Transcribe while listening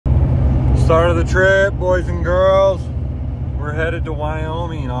Start of the trip, boys and girls. We're headed to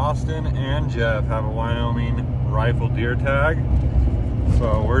Wyoming. Austin and Jeff have a Wyoming rifle deer tag.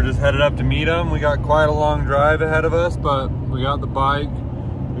 So we're just headed up to meet them. We got quite a long drive ahead of us, but we got the bike,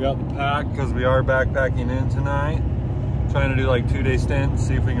 we got the pack because we are backpacking in tonight. Trying to do like 2-day stints,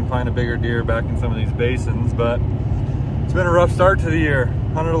 see if we can find a bigger deer back in some of these basins, but it's been a rough start to the year.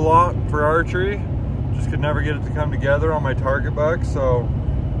 Hunted a lot for archery, just could never get it to come together on my target buck, so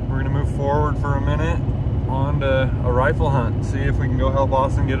we're gonna move forward for a minute on to a rifle hunt, see if we can go help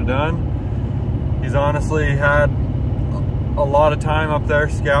Austin get it done. He's honestly had a lot of time up there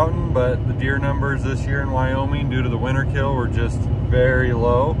scouting, but the deer numbers this year in Wyoming due to the winter kill were just very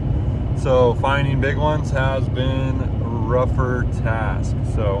low. So finding big ones has been a rougher task.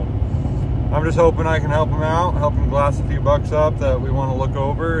 So I'm just hoping I can help him out, help him glass a few bucks up that we want to look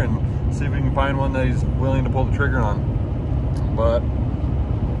over and see if we can find one that he's willing to pull the trigger on. But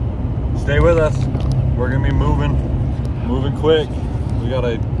stay with us. We're gonna be moving quick. We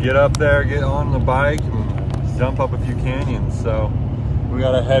gotta get up there, get on the bike, and jump up a few canyons. So we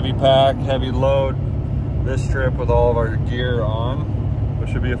got a heavy pack, heavy load this trip with all of our gear on.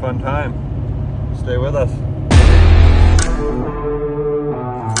 It should be a fun time. Stay with us.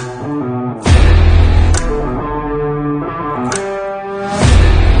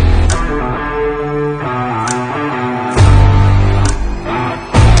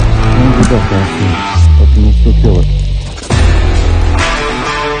 Let's go kill it.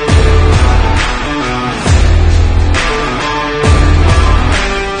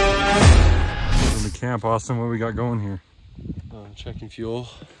 In the camp, Austin, what we got going here? Checking fuel.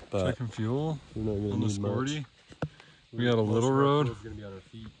 But checking fuel we're not gonna on the need sporty. Much. We got a little road. It's gonna be on our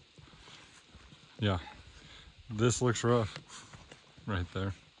feet. Yeah, this looks rough right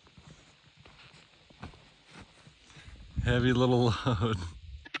there. Heavy little load.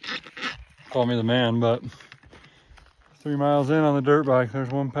 Call me the man, but 3 miles in on the dirt bike, there's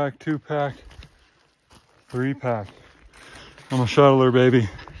 1 pack, 2 pack, 3 pack. I'm a shuttler, baby.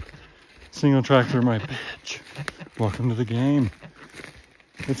 Single tractor, my bitch. Welcome to the game.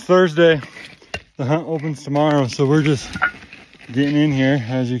 It's Thursday. The hunt opens tomorrow, so we're just getting in here,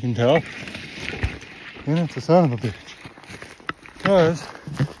 as you can tell. And it's a son of a bitch. Because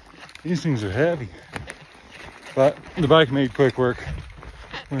these things are heavy. But the bike made quick work.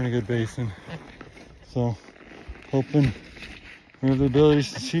 We're in a good basin. So hoping we have the ability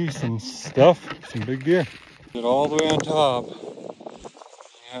to see some stuff, some big deer. Get all the way on top.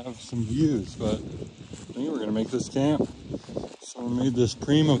 We have some views, but I think we're gonna make this camp. So we made this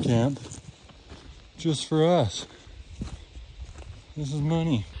primo camp just for us. This is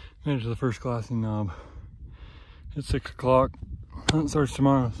money. Made it to the first glassing knob. It's 6 o'clock. Hunt starts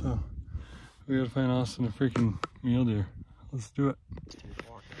tomorrow, so we gotta find Austin a freaking mule deer. Let's do it.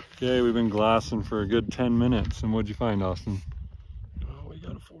 Okay, we've been glassing for a good 10 minutes. And what'd you find, Austin? Oh, we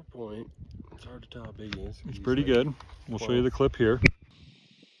got a 4-point. It's hard to tell how big it is. It's pretty good. We'll show you the clip here.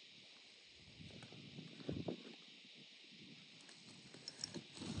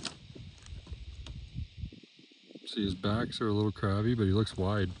 See, his backs are a little crabby, but he looks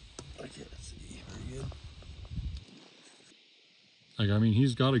wide. I can't see very good. Like, I mean,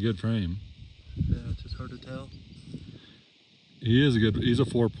 he's got a good frame. Yeah, it's just hard to tell. He's a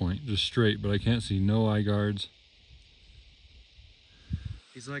 4-point, just straight, but I can't see no eye guards.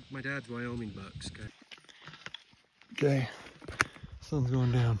 He's like my dad's Wyoming bucks. Okay, sun's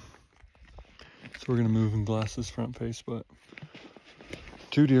going down. So we're gonna move and glass this front face, but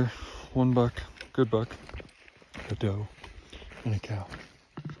 2 deer, 1 buck, good buck, a doe, and a cow.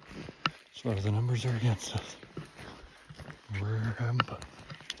 As far as the numbers are against us, we're having fun.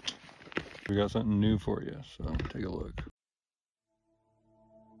 We got something new for you, so take a look.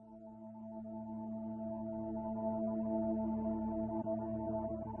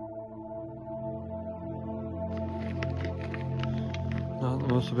 Not the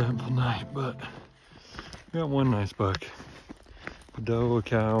most eventful night, but we got 1 nice buck. A doe, a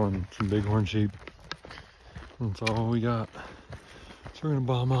cow, and some bighorn sheep. That's all we got. So we're gonna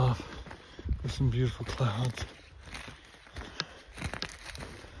bomb off with some beautiful clouds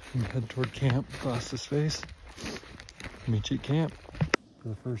and head toward camp, across this face. Meet you at camp. For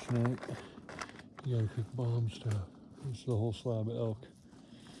the first night, you gotta cook bomb stuff. This is the whole slab of elk.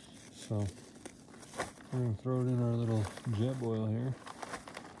 So we're gonna throw it in our little jet boil here.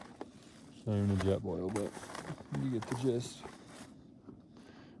 It's not even a jet boil, but you get the gist.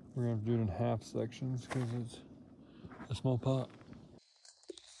 We're gonna have to do it in half sections because it's a small pot.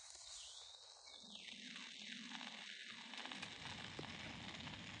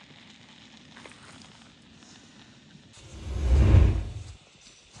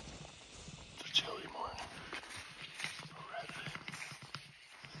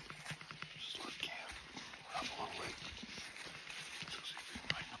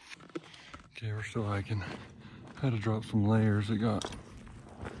 Okay, we're still hiking. Had to drop some layers. It got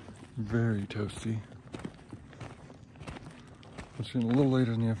very toasty. It's getting a little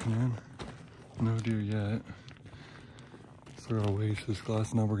later in the afternoon. No deer yet. Still got a ways to this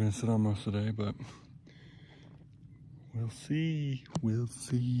glass. Now we're gonna sit on most of the day, but we'll see. We'll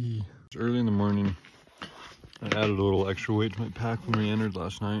see. It's early in the morning. I added a little extra weight to my pack when we entered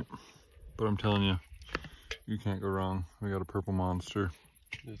last night, but I'm telling you, you can't go wrong. We got a purple monster.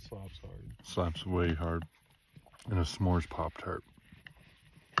 It slaps hard. Slaps way hard. And a s'mores Pop-Tart.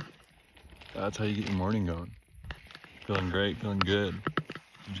 That's how you get your morning going. Feeling great, feeling good.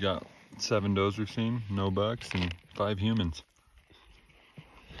 You got 7 does we've seen, no bucks, and 5 humans.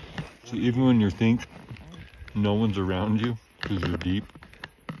 So even when you think no one's around you, because you're deep,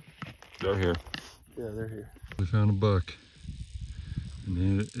 they're here. Yeah, they're here. We found a buck,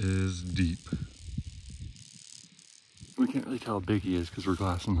 and it is deep. We can't really tell how big he is because we're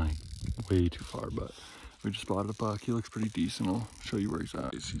glassing like way too far, but we just spotted a buck. He looks pretty decent. I'll show you where he's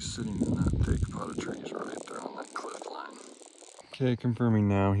at. He's sitting in that thick pot of trees right there on that cliff line. Okay, confirming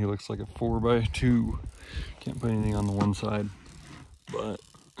now. He looks like a 4x2. Can't put anything on the one side, but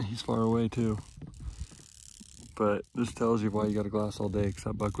he's far away too. But this tells you why you got to glass all day, because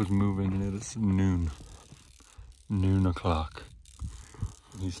that buck was moving and it is noon o'clock.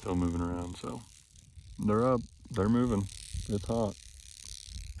 And he's still moving around, so they're up, they're moving. It's hot.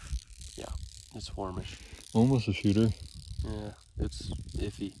 Yeah, it's warmish. Almost a shooter. Yeah, it's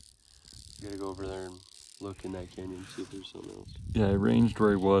iffy. You gotta go over there and look in that canyon, see if there's something else. Yeah, I ranged where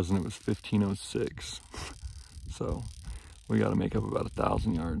he was and it was 1506. So we got to make up about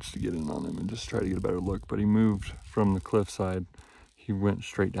 1,000 yards to get in on him and just try to get a better look. But he moved from the cliff side. He went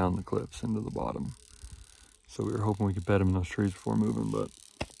straight down the cliffs into the bottom. So we were hoping we could bed him in those trees before moving, but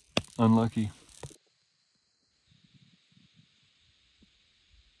unlucky.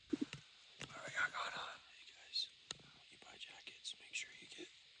 What we got going on? Hey guys, you buy jackets, make sure you get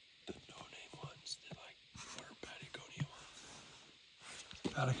the no-name ones that like are Patagonia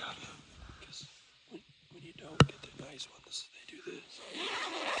ones. Patagonia. Because when you don't get the nice ones, they do this.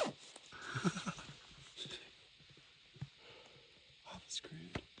 I'm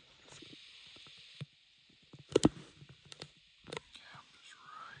screwed.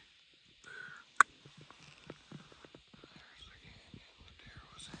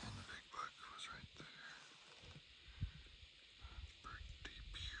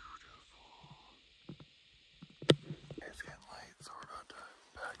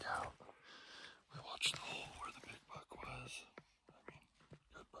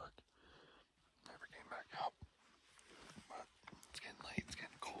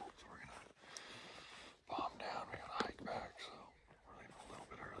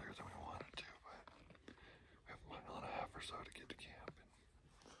 So to get to camp,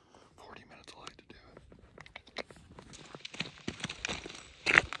 and 40 minutes light to do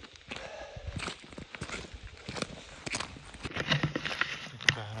it.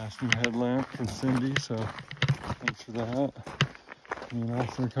 Badass new headlamp from Cindy, so thanks for that. Me and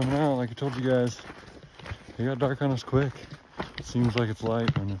Austin are coming out, like I told you guys. It got dark on us quick. It seems like it's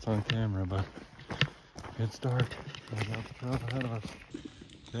light when it's on camera, but it's dark. We got the trail ahead of us.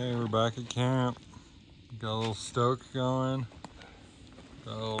 Okay, we're back at camp. Got a little stoke going.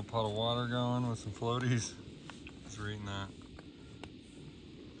 Got a little pot of water going with some floaties. Let's read that.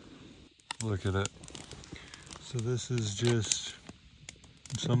 Look at it. So this is just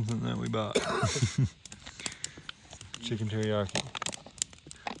something that we bought. Chicken teriyaki.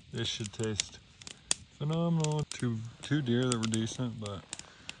 This should taste phenomenal. Two deer that were decent, but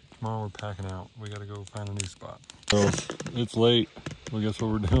tomorrow we're packing out. We gotta go find a new spot. Girls, it's late. Well, guess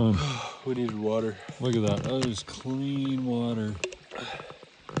what we're doing? We needed water. Look at that. That is clean water.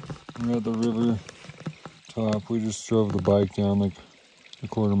 We're at the river top. We just drove the bike down like a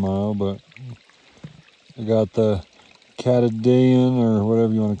quarter mile, but I got the Catadian or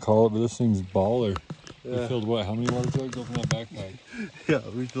whatever you want to call it, but this thing's baller. Yeah. We filled what? How many water jugs open that backpack? Yeah,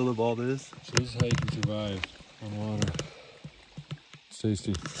 we filled up all this. So this is how you can survive on water. It's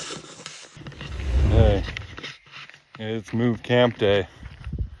tasty. Hey, it's move camp day.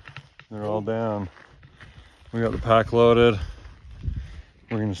 They're all down. We got the pack loaded.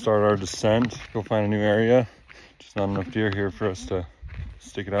 We're gonna start our descent, go find a new area. Just not enough deer here for us to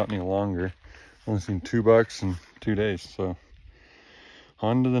stick it out any longer. Only seen 2 bucks in 2 days, so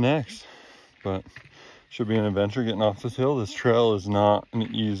on to the next. But should be an adventure getting off this hill. This trail is not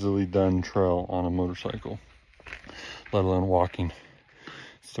an easily done trail on a motorcycle, let alone walking.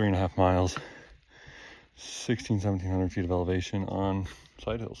 It's 3.5 miles, 1,700 feet of elevation on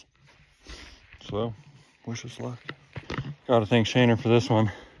side hills. So wish us luck. Gotta thank Shaner for this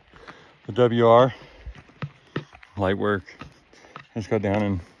one. The WR, light work. I just got down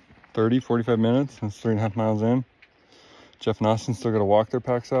in 30, 45 minutes. That's 3.5 miles in. Jeff and Austin still got to walk their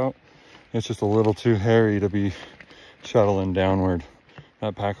packs out. It's just a little too hairy to be shuttling downward.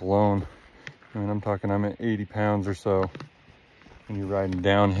 That pack alone, I mean, I'm talking I'm at 80 pounds or so. And you're riding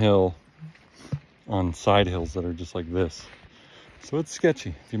downhill on side hills that are just like this. So it's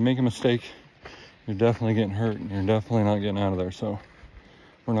sketchy. If you make a mistake, you're definitely getting hurt and you're definitely not getting out of there. So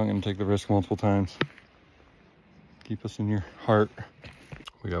we're not going to take the risk multiple times. Keep us in your heart.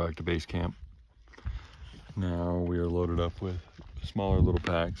 We got back to base camp. Now we are loaded up with smaller little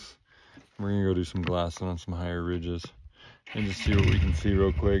packs. We're gonna go do some glassing on some higher ridges and just see what we can see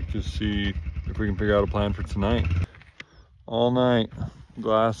real quick. Just see if we can figure out a plan for tonight. All night,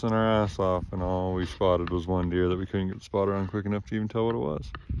 glassing our ass off, and all we spotted was one deer that we couldn't get the spot on quick enough to even tell what it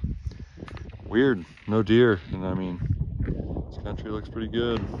was. Weird, no deer, and I mean, this country looks pretty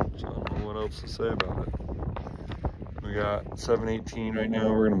good, so I don't know what else to say about it. We got 7:18 right now.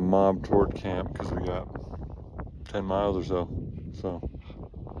 We're gonna mob toward camp because we got 10 miles or so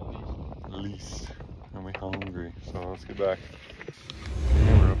at least, and we're hungry, so let's get back.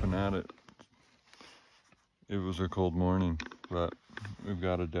 Yeah, we're up and at it. It was a cold morning, but we've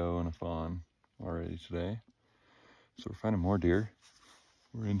got a doe and a fawn already today, so we're finding more deer.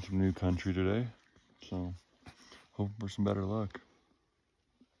 We're in some new country today, so hoping for some better luck.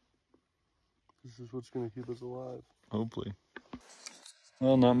 This is what's gonna keep us alive. Hopefully.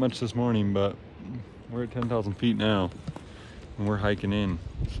 Well, not much this morning, but we're at 10,000 feet now and we're hiking in.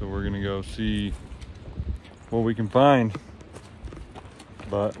 So we're gonna go see what we can find.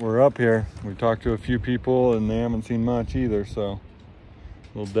 But we're up here. We talked to a few people and they haven't seen much either, so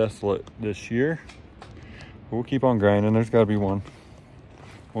a little desolate this year. But we'll keep on grinding. There's gotta be one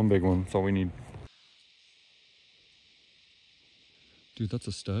big one. That's all we need. Dude, that's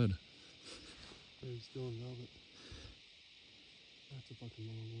a stud. He's still in velvet. That's a fucking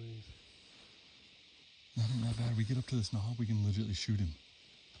long ways. Nothing that bad. We get up to this knob, we can legitimately shoot him.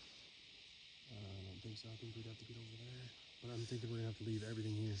 I don't think so. I think we'd have to get over there. But I'm thinking we're gonna have to leave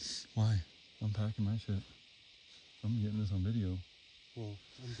everything here. Why? I'm packing my shit. I'm getting this on video. Well,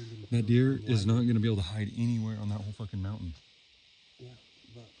 I'm thinking that deer is not gonna be able to hide anywhere on that whole fucking mountain. Yeah,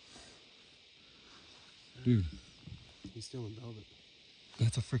 but dude, he's still in velvet.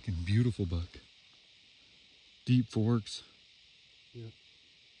 That's a freaking beautiful buck. Deep forks. Yeah.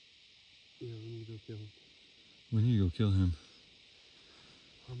 Yeah, we need to go kill him. We need to go kill him.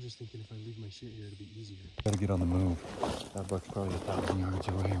 I'm just thinking if I leave my shit here, it'll be easier. Gotta get on the move. That buck's probably 1,000 yards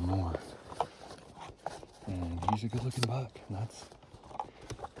away or more. And he's a good looking buck. And that's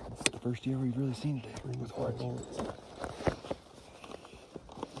the first deer we've really seen today. With white bullets.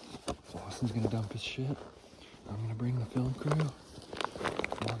 So Austin's gonna dump his shit. I'm gonna bring the film crew. And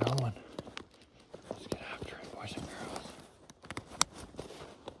we're going. Let's get after it, boys and girls.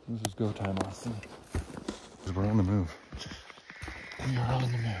 This is go time, Austin. We're on the move. We are on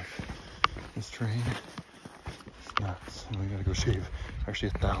the move. This terrain is nuts. And we gotta go shave.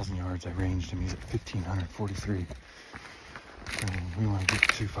 Actually 1,000 yards. I ranged him. He's at 1,543. And we want to get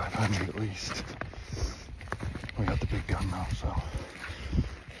to 500 at least. We got the big gun though, so we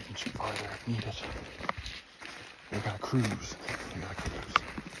can shoot farther if needed. We gotta cruise. We gotta cruise.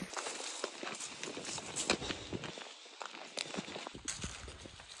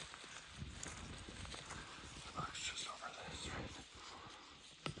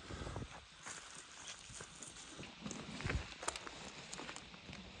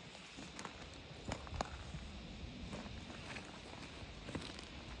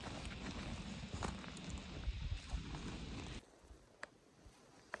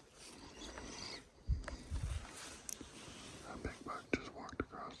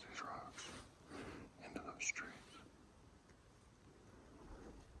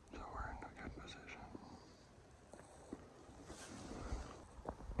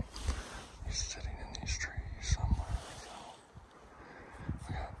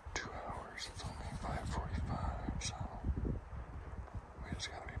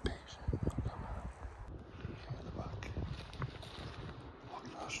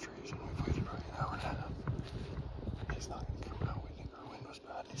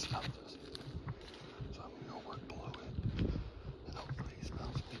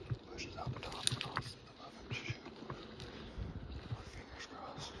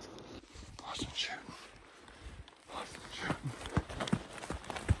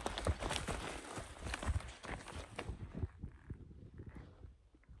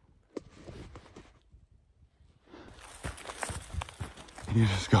 You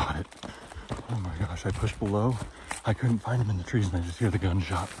just got it. Oh my gosh, I pushed below. I couldn't find him in the trees and I just hear the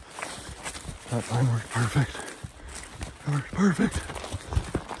gunshot. That line worked perfect. That worked perfect.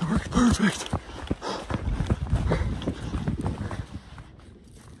 That worked perfect.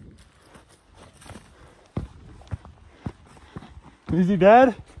 Is he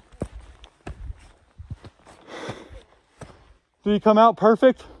dead? Did he come out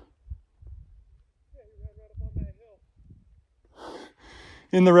perfect? Yeah, he ran right up on that hill.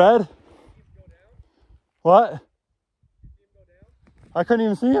 In the red? Go down? What? You see him go down? I couldn't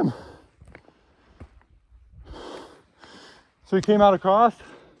even see him. So he came out across? Yeah,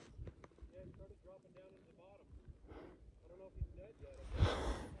 he started dropping down into the bottom. I don't know if he's dead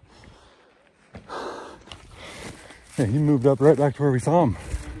yet. Yeah, he moved up right back to where we saw him. Maybe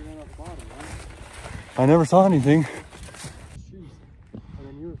he ran out the bottom, right? I never saw anything. Jeez. And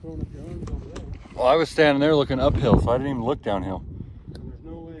then you were throwing up your arms over there. Well, I was standing there looking uphill, so I didn't even look downhill. And there's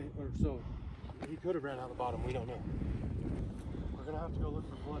no way, or so, he could have ran out the bottom, we don't know. We're gonna have to go look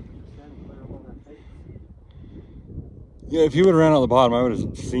for blood, but you're standing clear along that face. Yeah, if he would have ran out the bottom, I would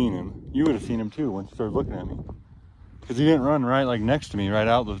have seen him. You would have seen him too once you started looking at me. Because he didn't run right like next to me, right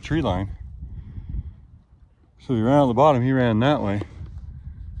out the tree line. So he ran out the bottom, he ran that way.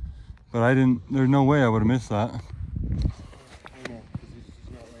 But I didn't, there's no way I would have missed that. I know, because he's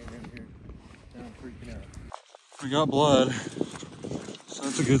just not laying down here. Now I'm freaking out. We got blood. So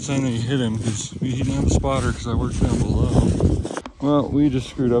that's a good sign that you hit him, because he didn't have a spotter because I worked down below. Well, we just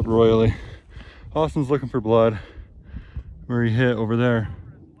screwed up royally. Austin's looking for blood where he hit over there.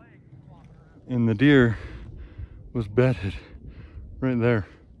 And the deer was bedded right there.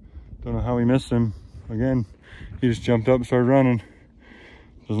 Don't know how we missed him. Again, he just jumped up and started running.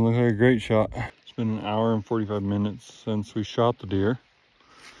 Doesn't look like a great shot. It's been an hour and 45 minutes since we shot the deer.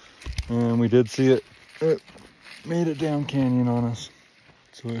 And we did see it. It made it down canyon on us.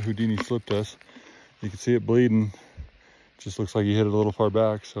 So Houdini slipped us. You can see it bleeding. Just looks like he hit it a little far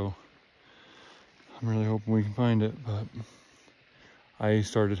back. So I'm really hoping we can find it. But I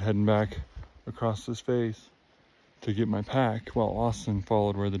started heading back across this face to get my pack while Austin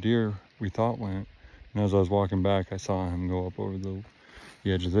followed where the deer we thought went. And as I was walking back, I saw him go up over the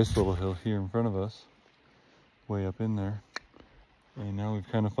edge of this little hill here in front of us, way up in there. And now we've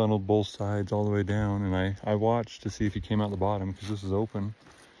kind of funneled both sides all the way down, and I watched to see if he came out the bottom because this is open.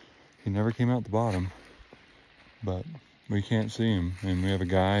 He never came out the bottom, but we can't see him. And we have a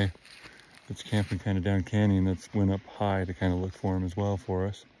guy that's camping kind of down canyon that's went up high to kind of look for him as well for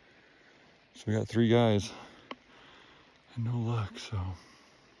us. So we got 3 guys and no luck, so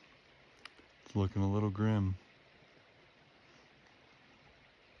it's looking a little grim.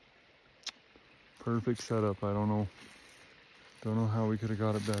 Perfect setup. I don't know how we could have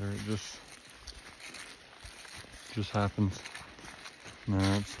got it better. It just happens.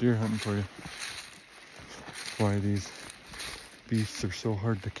 Nah, it's deer hunting for you. That's why these beasts are so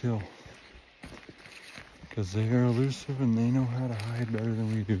hard to kill. Because they are elusive and they know how to hide better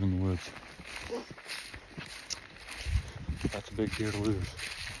than we do in the woods. That's a big deer to lose.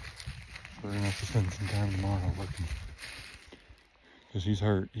 We're gonna have to spend some time tomorrow looking. Because he's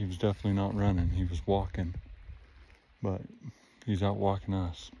hurt. He was definitely not running. He was walking. But he's out walking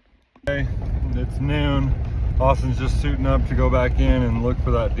us. Okay, it's noon. Austin's just suiting up to go back in and look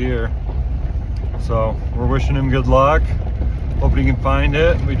for that deer. So we're wishing him good luck. Hoping he can find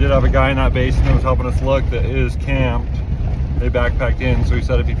it. We did have a guy in that basin that was helping us look that is camped. They backpacked in, so he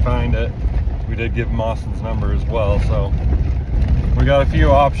said if he'd find it. We did give him Austin's number as well. So we got a few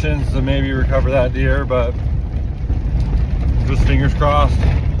options to maybe recover that deer, but just fingers crossed,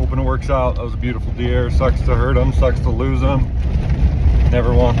 hoping it works out. That was a beautiful deer. Sucks to hurt him, sucks to lose him.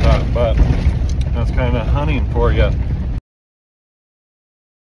 Never want that, but that's kind of hunting for you.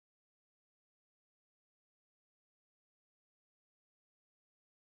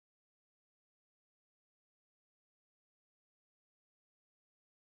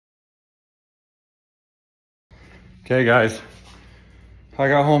 Okay guys, I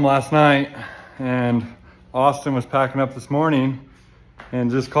got home last night and Austin was packing up this morning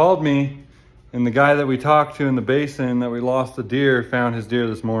and just called me, and the guy that we talked to in the basin that we lost the deer found his deer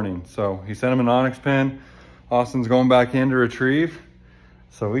this morning. So he sent him an onyx pin. Austin's going back in to retrieve.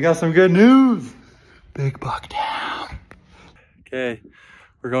 So we got some good news. Big buck down. Okay,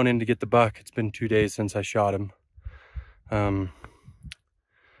 we're going in to get the buck. It's been 2 days since I shot him.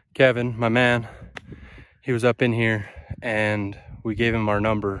 Kevin, my man, he was up in here and we gave him our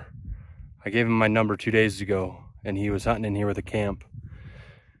number. I gave him my number 2 days ago and he was hunting in here with a camp.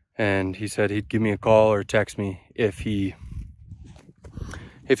 And he said he'd give me a call or text me if he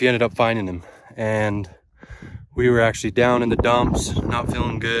ended up finding him. And we were actually down in the dumps, not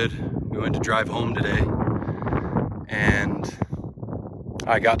feeling good. We went to drive home today. And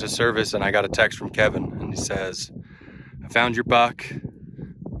I got to service and I got a text from Kevin and he says, I found your buck.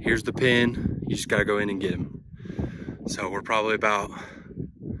 Here's the pin. You just gotta go in and get him. So we're probably about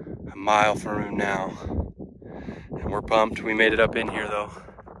a mile from him now. And we're pumped. We made it up in here though.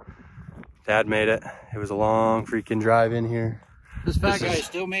 Dad made it. It was a long freaking drive in here. This fat guy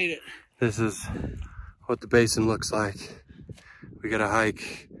still made it. This is what the basin looks like. We gotta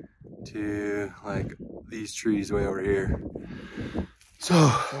hike to like these trees way over here. So,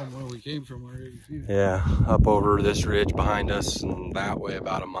 from where we came from already too. Yeah, up over this ridge behind us and that way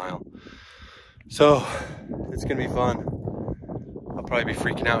about a mile. So, it's gonna be fun. I'll probably be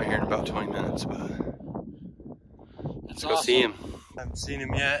freaking out here in about 20 minutes, but let's go see him. I haven't seen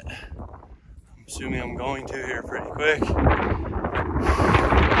him yet. I'm assuming I'm going to here pretty quick.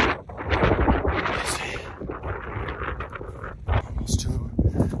 Let's see. Almost to him.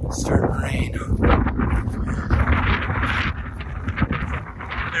 It's starting to rain.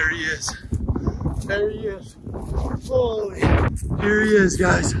 There he is. There he is. Holy. Here he is,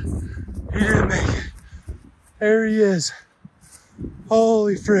 guys. He didn't make it. There he is.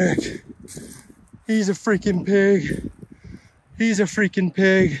 Holy frick. He's a freaking pig. He's a freaking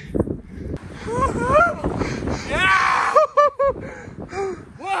pig. Yeah!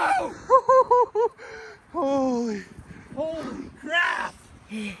 Whoa! Holy. Holy crap!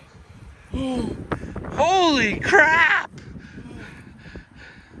 Holy crap!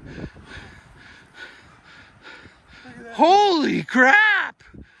 Holy crap!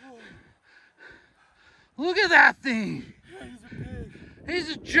 Look at that thing! He's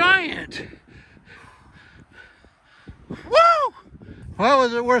a giant! Woo! Well,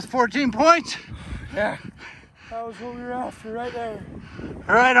 was it worth 14 points? Yeah, that was what we were after right there.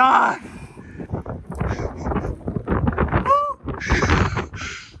 Right on!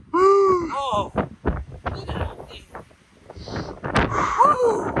 Oh! Look at that thing!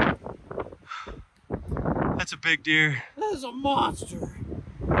 That's a big deer. That is a monster!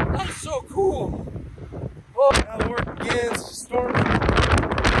 That is so cool! Oh, now the work begins. Storm. We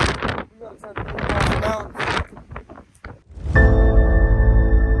got time to pull off the mountain.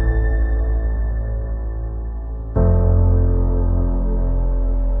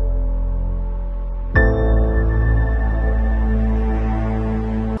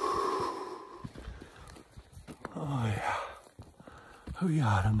 Oh yeah. Who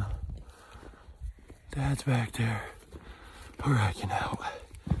got him? Dad's back there. We're hiking out.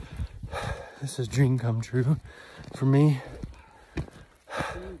 This is a dream come true for me.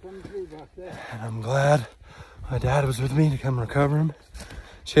 And I'm glad my dad was with me to come recover him.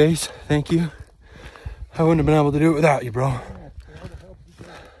 Chase, thank you. I wouldn't have been able to do it without you, bro.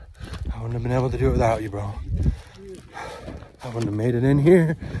 I wouldn't have been able to do it without you, bro. I wouldn't have made it in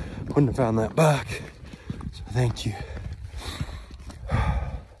here. Wouldn't have found that buck. So thank you.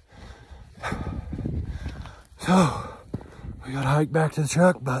 So, we gotta hike back to the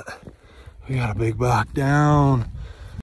truck, but we got a big buck down